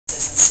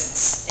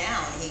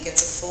he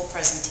gets a full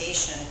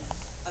presentation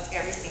of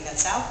everything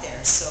that's out there.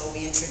 So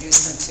we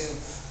introduce him to,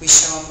 we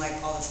show him like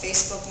all the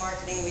Facebook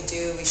marketing we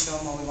do, we show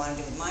him what we want to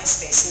do with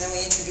MySpace, and then we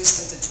introduced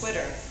him to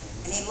Twitter,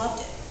 and he loved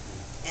it.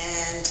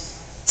 And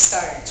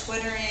started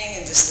Twittering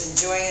and just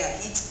enjoying it.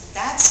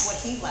 That's what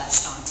he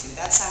latched onto.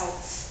 That's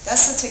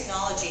the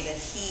technology that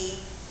he,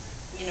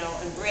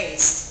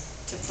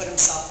 embraced to put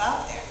himself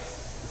out there.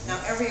 Now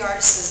every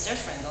artist is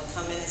different. They'll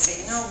come in and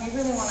say, we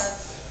really want to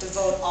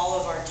devote all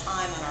of our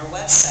time on our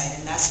website,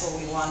 and that's where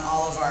we want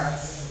all of our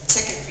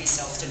ticket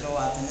pre-sales to go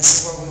up, and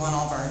this is where we want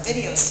all of our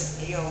videos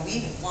to be.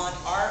 We want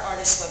our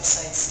artist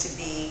websites to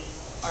be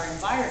our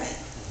environment.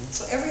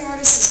 So every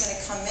artist is going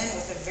to come in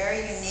with a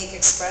very unique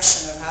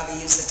expression of how they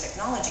use the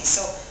technology.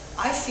 So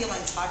I feel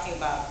I'm talking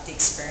about the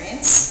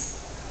experience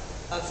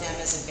of them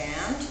as a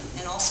band,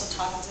 and also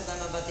talking to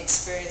them about the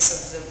experience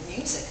of the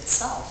music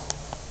itself.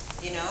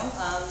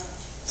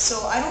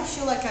 So I don't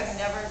feel like I'm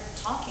never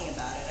talking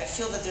about it. I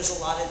feel that there's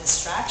a lot of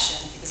distraction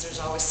because there's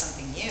always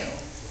something new,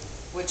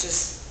 which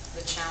is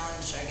the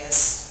challenge, I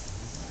guess,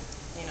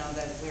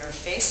 that we're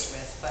faced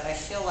with. But I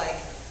feel like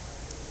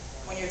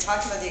when you're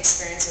talking about the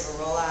experience of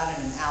a rollout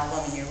and an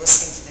album, and you're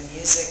listening to the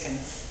music, and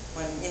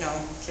when,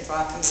 Kid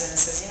Rock comes in and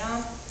says,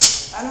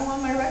 I don't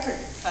want my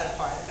record cut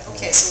apart.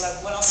 Okay, so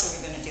what else are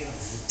we going to do?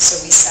 So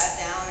we sat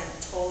down and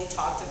totally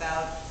talked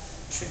about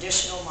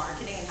traditional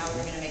marketing and how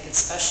we're going to make it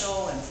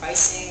special, and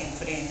pricing, and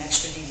putting an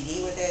extra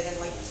DVD with it, and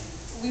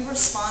we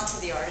respond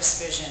to the artist's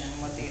vision and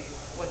what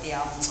the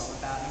album's all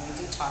about, and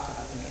we do talk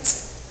about the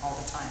music all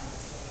the time.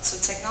 So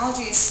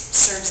technology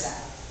serves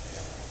that.